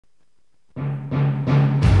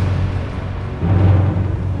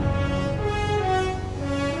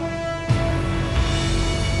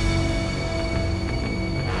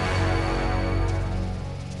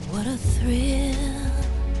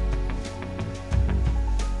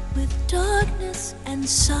with darkness and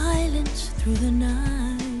silence through the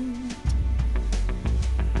night.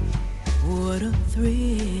 What a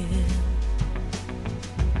thrill.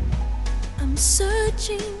 I'm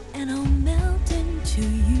searching and I'll melt into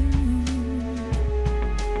you.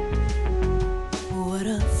 What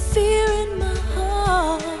a fear in my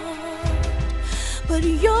heart, but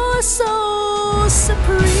you're so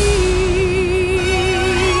supreme.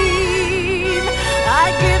 I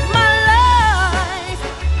give my life,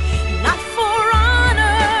 not for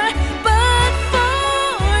honor, but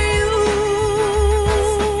for you.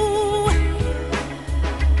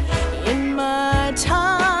 In my time,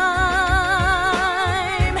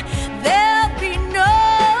 there'll be no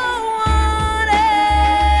one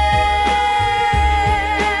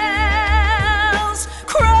else.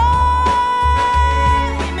 Crime,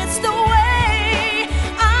 it's the way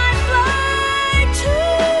I fly to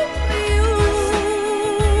you.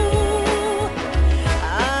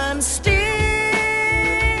 I'm still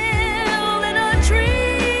in a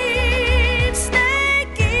dream,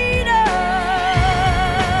 snake eater.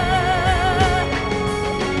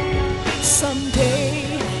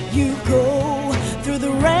 Someday you go through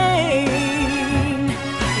the rain,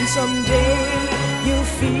 and someday you'll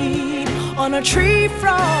feed on a tree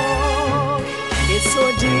frog. It's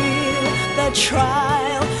ordeal, the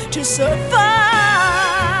trial to survive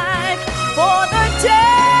for the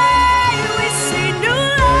day we see new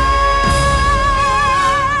light.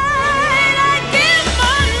 I give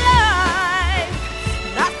my life,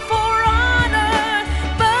 not for honor,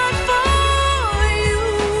 but for you.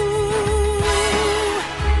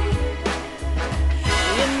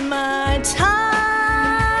 In my time,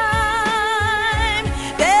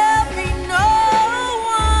 there'll be no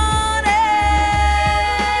one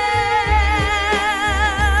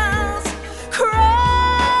else.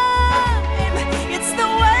 Crime, it's the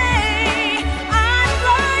way I'd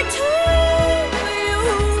like to you.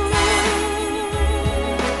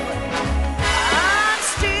 I'm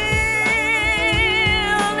still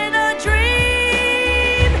in a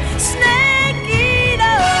dream, snake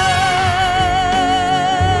eater.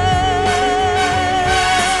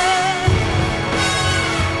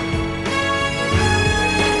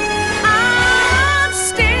 I'm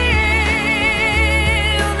still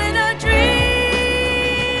in a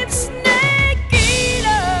dream, snake eater.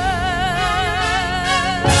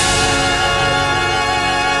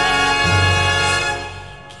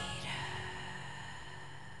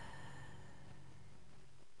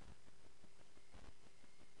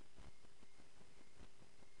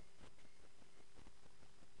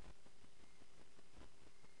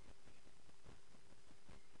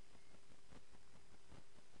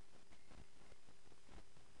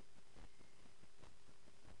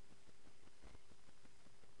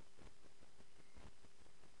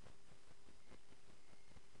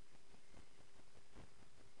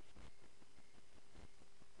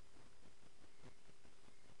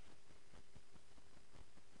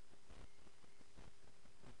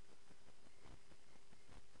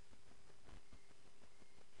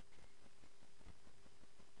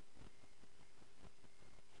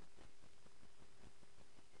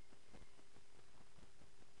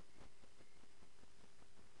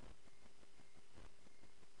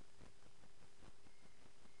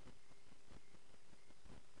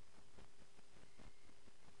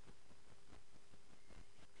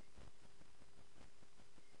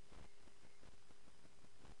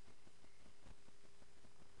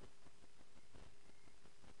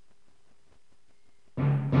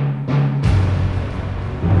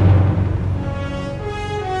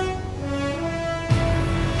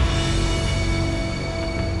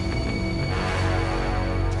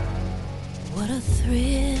 What a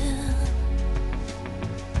thrill,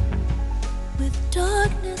 with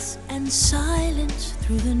darkness and silence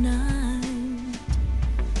through the night.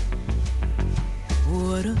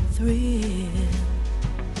 What a thrill.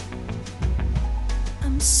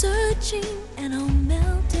 I'm searching and I'll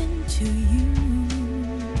melt into you.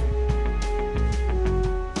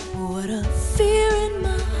 What a fear in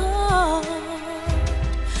my heart,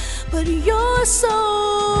 but you're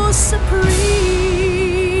so supreme.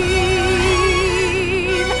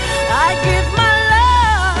 I give my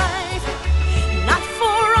life, not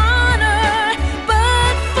for honor,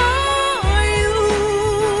 but for you.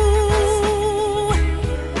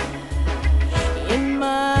 In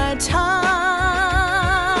my time,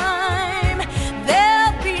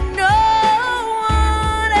 there'll be no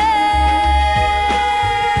one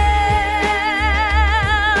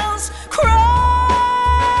else. Crime,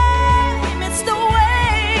 it's the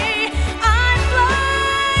way I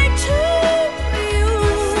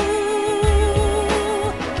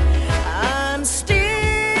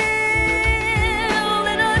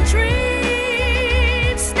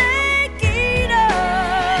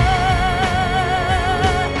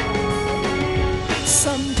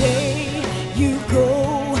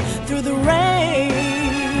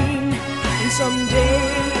someday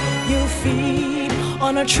you'll feed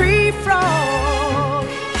on a tree frog.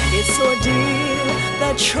 It's ordeal,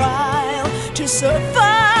 the trial to survive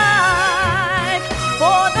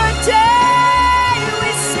for the day we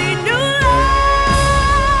see new light.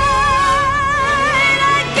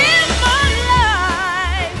 I give my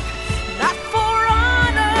life, not for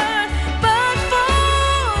honor, but for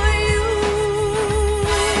you.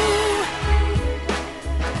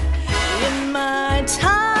 In my time,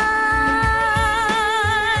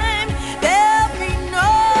 there'll be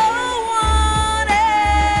no one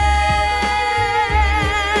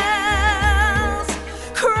else.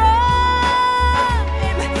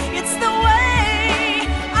 Crime, it's the way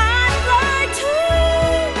I'd lie to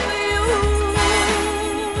you.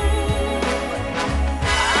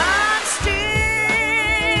 I'm still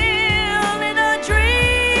in a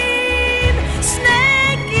dream,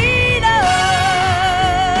 snake eater.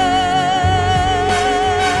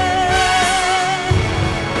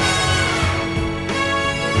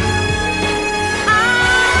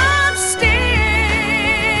 I'm still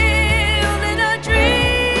in a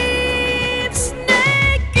dream,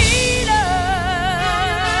 snake eater.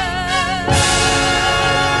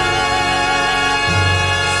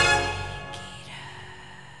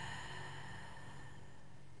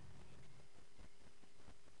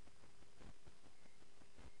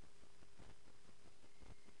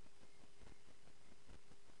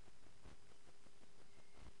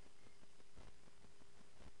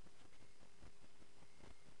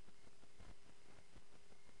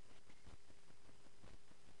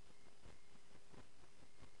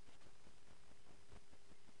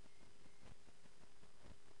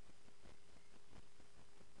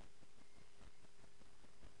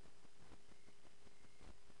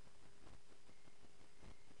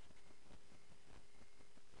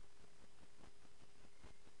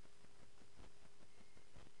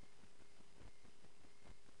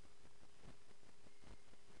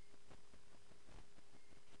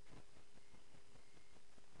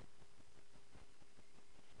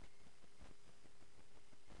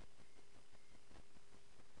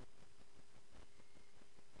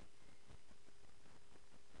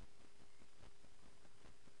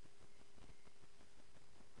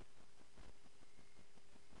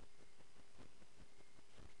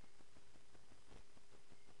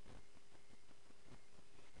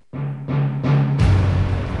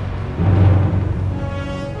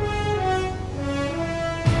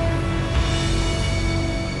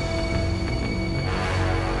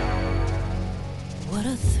 What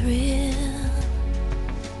a thrill,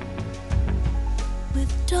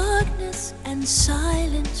 with darkness and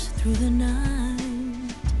silence through the night.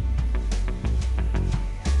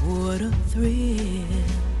 What a thrill,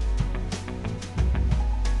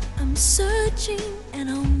 I'm searching and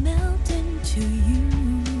I'll melt into you.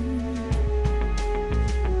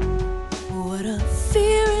 What a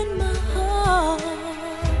fear in my heart,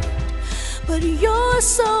 but you're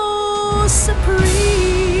so supreme.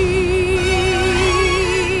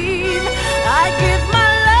 I give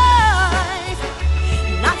my life,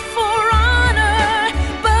 not for honor,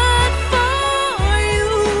 but for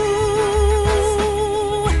you.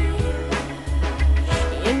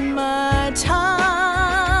 In my time,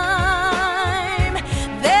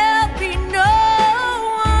 there'll be no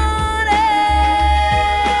one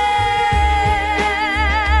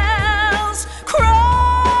else. Crime,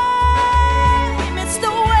 it's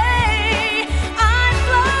the way I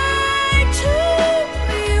fly to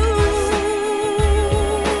you.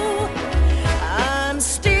 I'm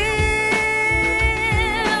still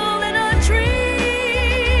in a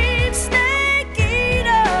dream, snake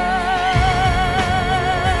eater.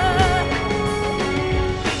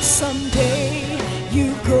 Someday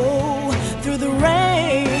you go through the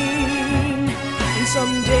rain, and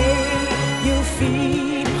someday you'll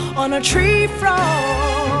feed on a tree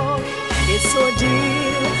frog. It's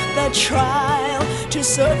ordeal, the trial to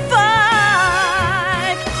survive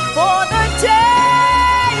for the day